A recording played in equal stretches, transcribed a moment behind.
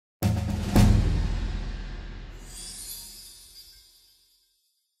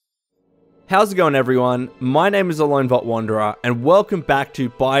How's it going, everyone? My name is AloneBot Wanderer, and welcome back to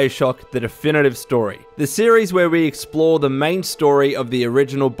BioShock: The Definitive Story, the series where we explore the main story of the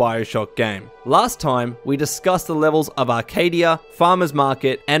original BioShock game. Last time, we discussed the levels of Arcadia, Farmer's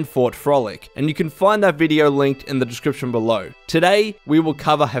Market, and Fort Frolic, and you can find that video linked in the description below. Today, we will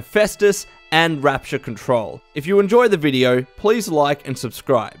cover Hephaestus and Rapture Control. If you enjoy the video, please like and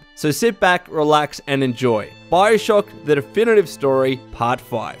subscribe. So sit back, relax, and enjoy BioShock: The Definitive Story, Part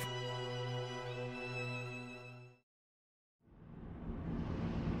 5.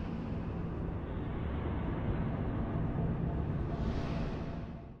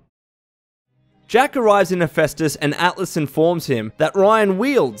 Jack arrives in Hephaestus and Atlas informs him that Ryan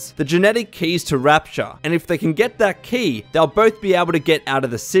wields the genetic keys to Rapture, and if they can get that key, they'll both be able to get out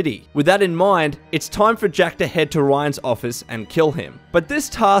of the city. With that in mind, it's time for Jack to head to Ryan's office and kill him. But this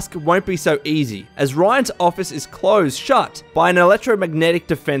task won't be so easy, as Ryan's office is closed shut by an electromagnetic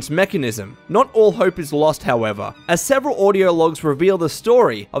defense mechanism. Not all hope is lost, however, as several audio logs reveal the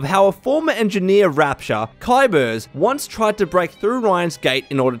story of how a former engineer of Rapture, Kybers, once tried to break through Ryan's gate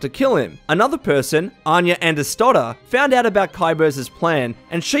in order to kill him. Another person, Anya Anderstotter, found out about Kybers' plan,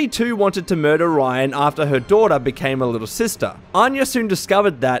 and she too wanted to murder Ryan after her daughter became a little sister. Anya soon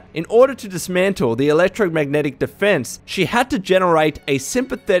discovered that, in order to dismantle the electromagnetic defense, she had to generate a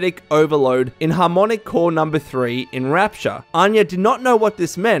sympathetic overload in harmonic core number 3 in Rapture. Anya did not know what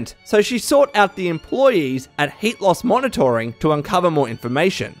this meant, so she sought out the employees at Heat Loss Monitoring to uncover more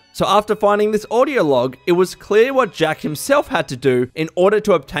information. So after finding this audio log, it was clear what Jack himself had to do in order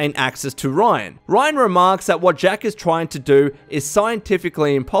to obtain access to Ryan. Ryan remarks that what Jack is trying to do is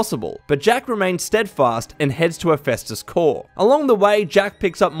scientifically impossible, but Jack remains steadfast and heads to Hephaestus' core. Along the way, Jack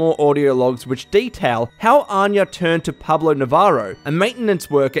picks up more audio logs which detail how Anya turned to Pablo Navarro, a maintenance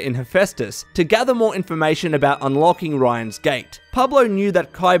worker in Hephaestus, to gather more information about unlocking Ryan's gate. Pablo knew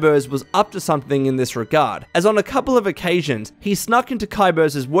that Kybers was up to something in this regard, as on a couple of occasions, he snuck into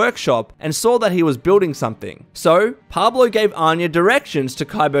Kybers' workshop and saw that he was building something. So, Pablo gave Anya directions to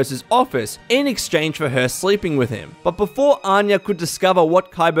Kybers' office in exchange for her sleeping with him. But before Anya could discover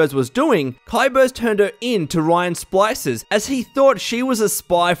what Kybers was doing, Kybers turned her in to Ryan Splices, as he thought she was a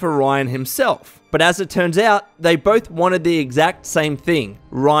spy for Ryan himself. But as it turns out, they both wanted the exact same thing: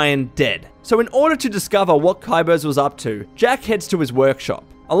 Ryan dead. So in order to discover what Kybers was up to, Jack heads to his workshop.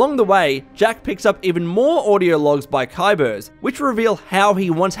 Along the way, Jack picks up even more audio logs by Kybers, which reveal how he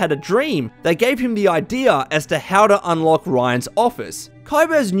once had a dream that gave him the idea as to how to unlock Ryan's office.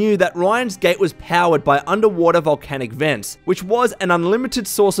 Kybers knew that Ryan's gate was powered by underwater volcanic vents, which was an unlimited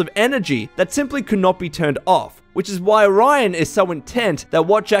source of energy that simply could not be turned off, which is why Ryan is so intent that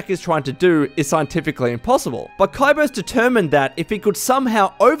what Jack is trying to do is scientifically impossible. But Kybers determined that if he could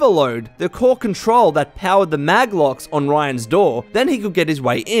somehow overload the core control that powered the maglocks on Ryan's door, then he could get his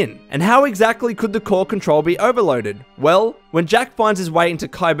way in. And how exactly could the core control be overloaded? Well, when Jack finds his way into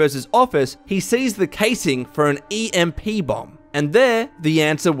Kybers' office, he sees the casing for an EMP bomb. And there, the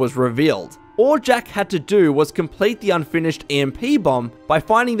answer was revealed. All Jack had to do was complete the unfinished EMP bomb by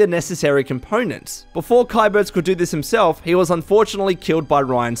finding the necessary components. Before Kybers could do this himself, he was unfortunately killed by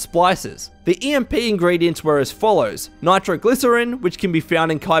Ryan Splices. The EMP ingredients were as follows: nitroglycerin, which can be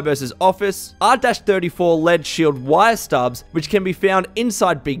found in Kybers' office, R-34 lead shield wire stubs, which can be found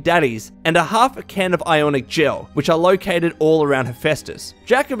inside Big Daddy's, and a half a can of ionic gel, which are located all around Hephaestus.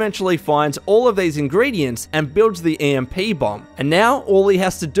 Jack eventually finds all of these ingredients and builds the EMP bomb, and now all he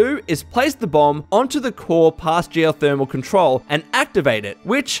has to do is place the bomb onto the core past geothermal control and activate it,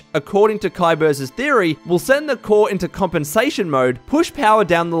 which, according to Kybers' theory, will send the core into compensation mode, push power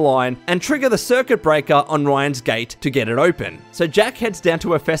down the line, and trigger the circuit breaker on Ryan's gate to get it open. So Jack heads down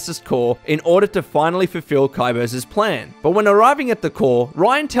to Hephaestus' core in order to finally fulfill Kybers' plan. But when arriving at the core,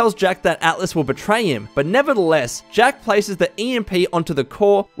 Ryan tells Jack that Atlas will betray him, but nevertheless, Jack places the EMP onto the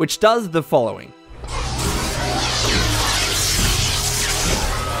core, which does the following.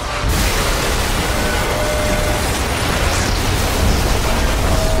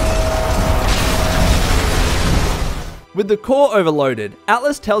 With the core overloaded,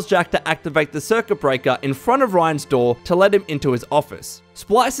 Atlas tells Jack to activate the circuit breaker in front of Ryan's door to let him into his office.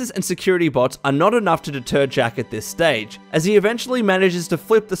 Splices and security bots are not enough to deter Jack at this stage, as he eventually manages to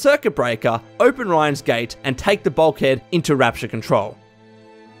flip the circuit breaker, open Ryan's gate, and take the bulkhead into Rapture control.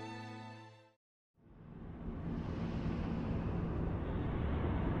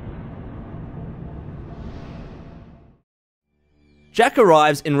 Jack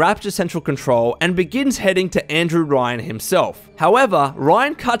arrives in Rapture Central Control and begins heading to Andrew Ryan himself. However,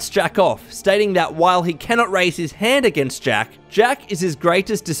 Ryan cuts Jack off, stating that while he cannot raise his hand against Jack, Jack is his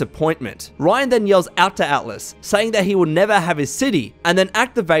greatest disappointment. Ryan then yells out to Atlas, saying that he will never have his city, and then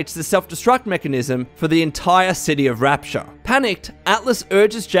activates the self-destruct mechanism for the entire city of Rapture. Panicked, Atlas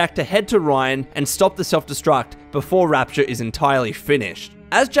urges Jack to head to Ryan and stop the self-destruct before Rapture is entirely finished.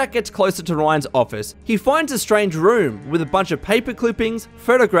 As Jack gets closer to Ryan's office, he finds a strange room with a bunch of paper clippings,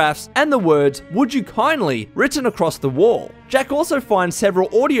 photographs, and the words, "Would you kindly," written across the wall. Jack also finds several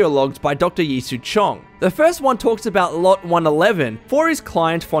audio logs by Dr. Yisu Chong. The first one talks about Lot 111 for his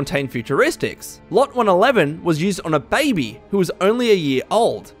client Fontaine Futuristics. Lot 111 was used on a baby who was only a year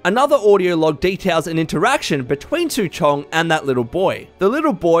old. Another audio log details an interaction between Su Chong and that little boy. The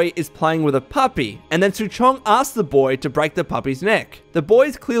little boy is playing with a puppy, and then Su Chong asks the boy to break the puppy's neck. The boy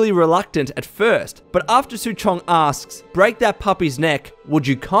is clearly reluctant at first, but after Su Chong asks, "Break that puppy's neck, would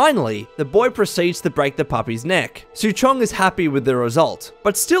you kindly?" the boy proceeds to break the puppy's neck. Su Chong is happy with the result,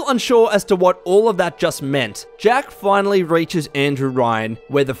 but still unsure as to what all of that just meant. Jack finally reaches Andrew Ryan,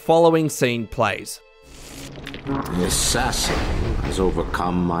 where the following scene plays. The assassin has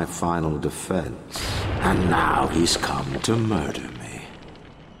overcome my final defense, and now he's come to murder me.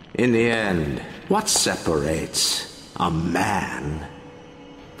 In the end, what separates a man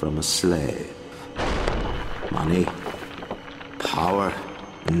from a slave? Money? Power?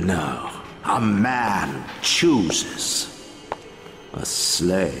 No. A man chooses. A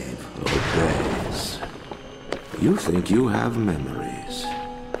slave obeys. You think you have memories.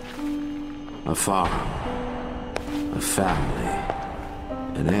 A farm. A family.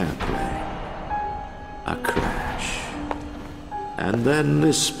 An airplane. A crash. And then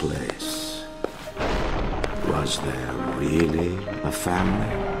this place. Was there really a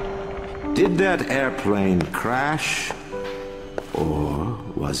family? Did that airplane crash? Or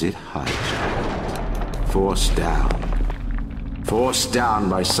was it hijacked? Forced down. Forced down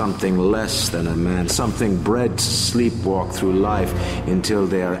by something less than a man, something bred to sleepwalk through life until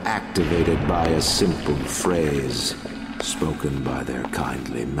they are activated by a simple phrase spoken by their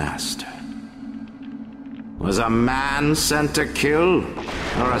kindly master. Was a man sent to kill,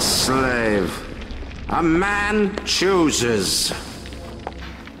 or a slave? A man chooses.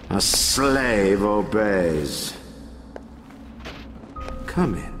 A slave obeys.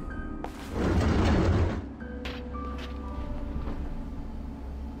 Come in.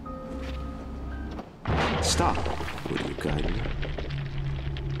 Stop, would you kindly?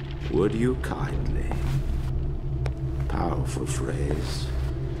 Would you kindly? Powerful phrase.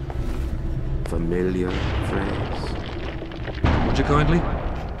 Familiar phrase. Would you kindly?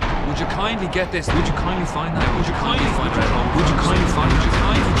 Would you kindly get this? Would you kindly find that? Would you kindly find that? Would you kindly find? Would you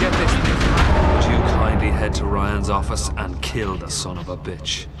kindly get this? Would you kindly head to Ryan's office and kill the son of a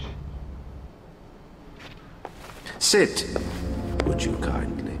bitch? Sit, would you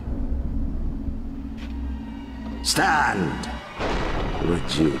kindly? Stand,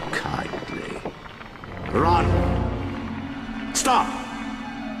 would you kindly? Run! Stop!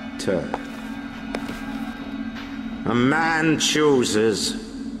 Turn. A man chooses.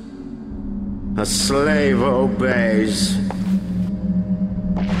 A slave obeys.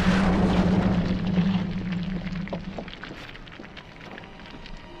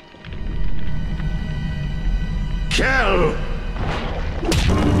 Kill!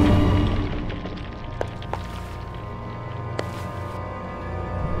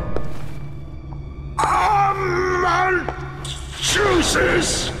 A man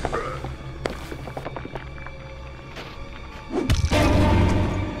chooses!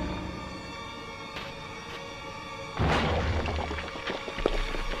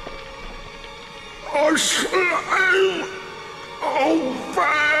 A slave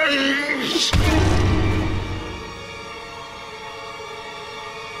obeys!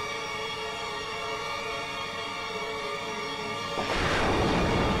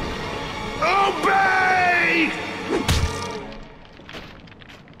 Obey!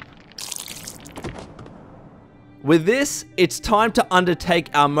 With this, it's time to undertake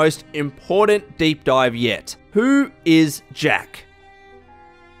our most important deep dive yet. Who is Jack?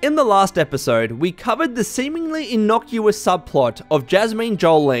 In the last episode, we covered the seemingly innocuous subplot of Jasmine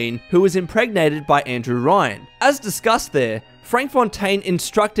Jolene, who was impregnated by Andrew Ryan. As discussed there, Frank Fontaine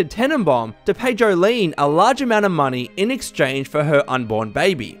instructed Tenenbaum to pay Jolene a large amount of money in exchange for her unborn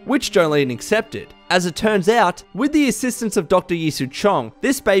baby, which Jolene accepted. As it turns out, with the assistance of Dr. Yisu Chong,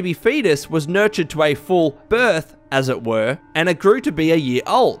 this baby fetus was nurtured to a full birth, as it were, and it grew to be a year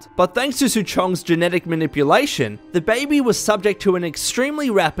old. But thanks to Su Chong's genetic manipulation, the baby was subject to an extremely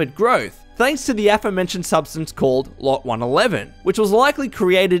rapid growth. thanks to the aforementioned substance called Lot 111, which was likely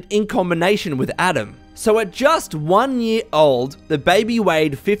created in combination with Adam. So at just 1 year old, the baby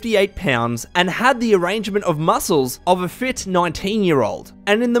weighed 58 pounds and had the arrangement of muscles of a fit 19-year-old.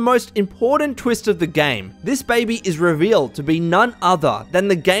 And in the most important twist of the game, this baby is revealed to be none other than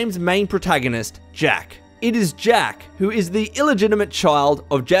the game's main protagonist, Jack. It is Jack, who is the illegitimate child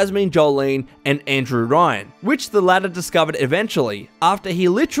of Jasmine Jolene and Andrew Ryan, which the latter discovered eventually after he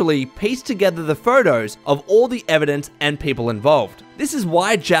literally pieced together the photos of all the evidence and people involved. This is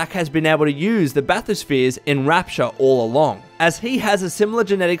why Jack has been able to use the bathyspheres in Rapture all along, as he has a similar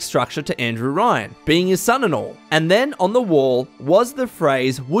genetic structure to Andrew Ryan, being his son-in-law. And then on the wall was the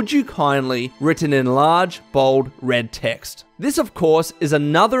phrase, "Would you kindly," written in large, bold, red text. This, of course, is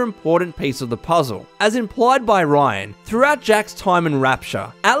another important piece of the puzzle. As implied by Ryan, throughout Jack's time in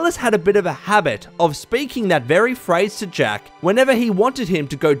Rapture, Atlas had a bit of a habit of speaking that very phrase to Jack whenever he wanted him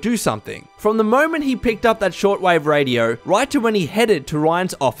to go do something. From the moment he picked up that shortwave radio, right to when he headed to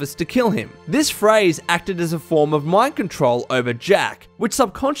Ryan's office to kill him. This phrase acted as a form of mind control over Jack, which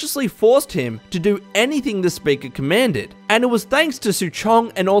subconsciously forced him to do anything the speaker commanded. And it was thanks to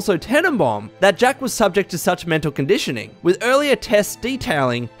Suchong and also Tenenbaum that Jack was subject to such mental conditioning, with earlier tests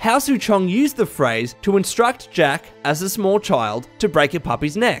detailing how Suchong used the phrase to instruct Jack, as a small child, to break a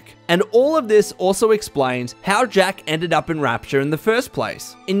puppy's neck. And all of this also explains how Jack ended up in Rapture in the first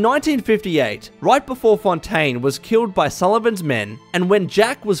place. In 1958, right before Fontaine was killed by Sullivan's men, and when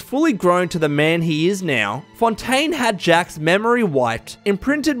Jack was fully grown to the man he is now, Fontaine had Jack's memory wiped,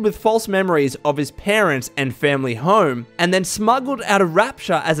 imprinted with false memories of his parents and family home, and then smuggled out of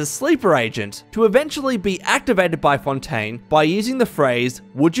Rapture as a sleeper agent to eventually be activated by Fontaine by using the phrase,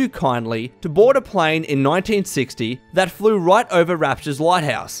 "Would you kindly," to board a plane in 1960 that flew right over Rapture's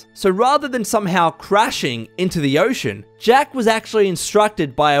lighthouse. So rather than somehow crashing into the ocean, Jack was actually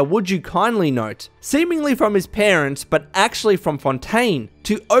instructed by a "would you kindly" note, seemingly from his parents but actually from Fontaine,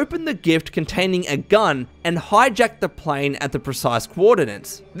 to open the gift containing a gun and hijack the plane at the precise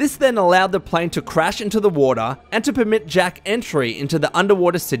coordinates. This then allowed the plane to crash into the water and to permit Jack entry into the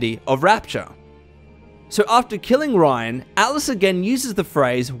underwater city of Rapture. So after killing Ryan, Atlas again uses the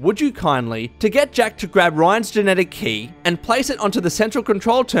phrase, "Would you kindly," to get Jack to grab Ryan's genetic key and place it onto the central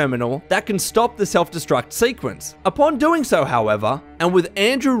control terminal that can stop the self-destruct sequence. Upon doing so, however, and with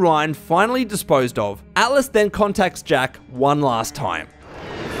Andrew Ryan finally disposed of, Atlas then contacts Jack one last time.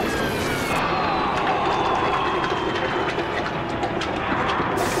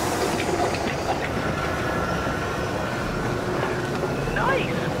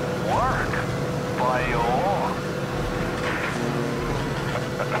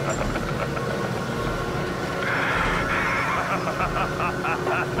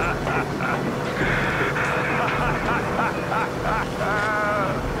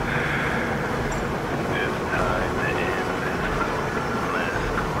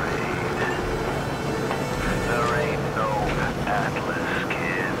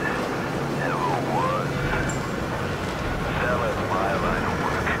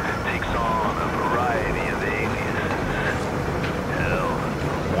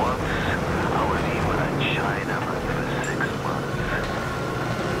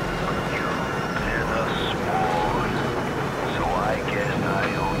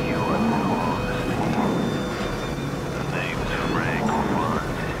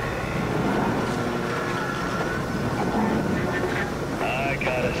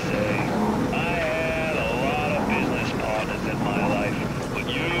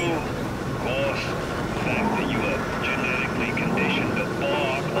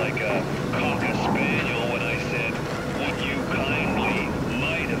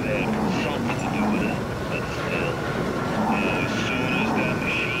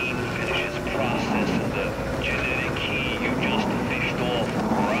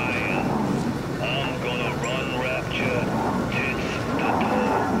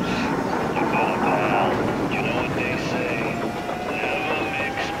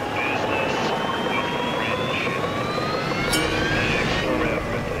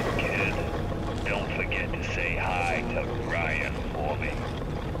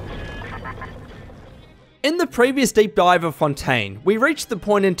 In the previous deep dive of Fontaine, we reached the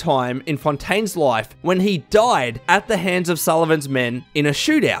point in time in Fontaine's life when he died at the hands of Sullivan's men in a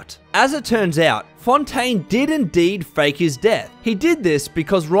shootout. As it turns out, Fontaine did indeed fake his death. He did this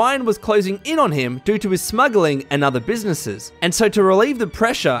because Ryan was closing in on him due to his smuggling and other businesses. And so to relieve the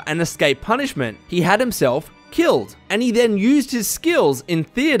pressure and escape punishment, he had himself killed, and he then used his skills in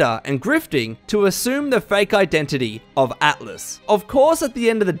theater and grifting to assume the fake identity of Atlas. Of course, at the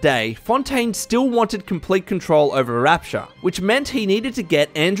end of the day, Fontaine still wanted complete control over Rapture, which meant he needed to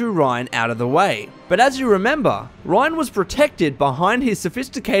get Andrew Ryan out of the way. But as you remember, Ryan was protected behind his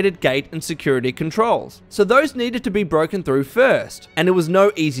sophisticated gate and security controls, so those needed to be broken through first, and it was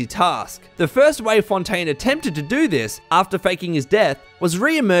no easy task. The first way Fontaine attempted to do this, after faking his death, was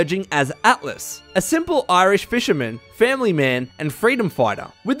re-emerging as Atlas, a simple Irish fisherman, family man, and freedom fighter.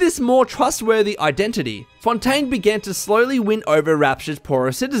 With this more trustworthy identity, Fontaine began to slowly win over Rapture's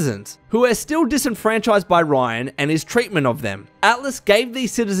poorer citizens, who were still disenfranchised by Ryan and his treatment of them. Atlas gave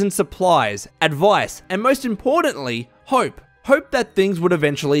these citizens supplies, advice, and most importantly, hope. Hope that things would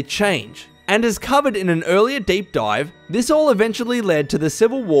eventually change. And as covered in an earlier deep dive, this all eventually led to the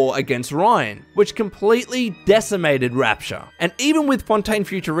civil war against Ryan, which completely decimated Rapture. And even with Fontaine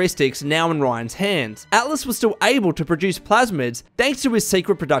Futuristics now in Ryan's hands, Atlas was still able to produce plasmids thanks to his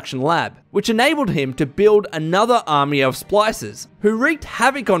secret production lab, which enabled him to build another army of splicers, who wreaked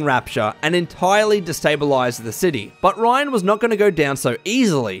havoc on Rapture and entirely destabilized the city. But Ryan was not going to go down so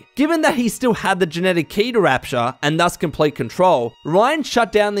easily. Given that he still had the genetic key to Rapture and thus complete control, Ryan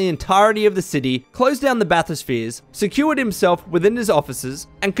shut down the entirety of the city, closed down the bathyspheres, secured himself within his offices,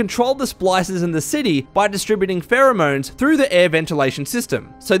 and controlled the splicers in the city by distributing pheromones through the air ventilation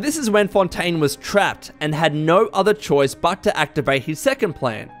system. So this is when Fontaine was trapped and had no other choice but to activate his second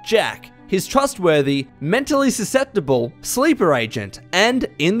plan, Jack, his trustworthy, mentally susceptible sleeper agent, and,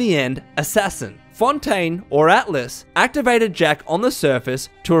 in the end, assassin. Fontaine, or Atlas, activated Jack on the surface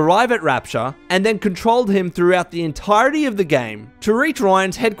to arrive at Rapture, and then controlled him throughout the entirety of the game to reach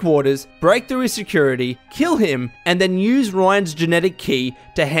Ryan's headquarters, break through his security, kill him, and then use Ryan's genetic key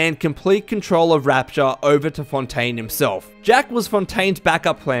to hand complete control of Rapture over to Fontaine himself. Jack was Fontaine's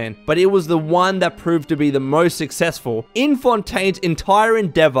backup plan, but it was the one that proved to be the most successful in Fontaine's entire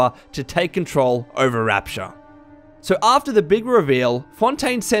endeavor to take control over Rapture. So after the big reveal,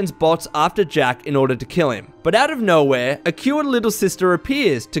 Fontaine sends bots after Jack in order to kill him. But out of nowhere, a cured little sister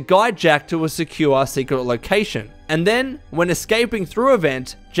appears to guide Jack to a secure secret location. And then, when escaping through a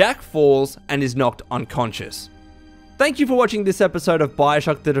vent, Jack falls and is knocked unconscious. Thank you for watching this episode of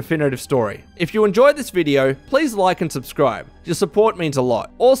BioShock The Definitive Story. If you enjoyed this video, please like and subscribe. Your support means a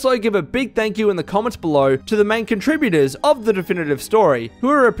lot. Also, give a big thank you in the comments below to the main contributors of The Definitive Story who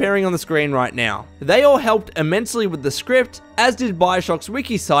are appearing on the screen right now. They all helped immensely with the script, as did BioShock's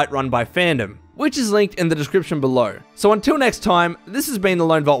wiki site run by Fandom, which is linked in the description below. So until next time, this has been the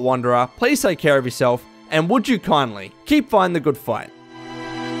Lone Vault Wanderer. Please take care of yourself, and would you kindly keep fighting the good fight.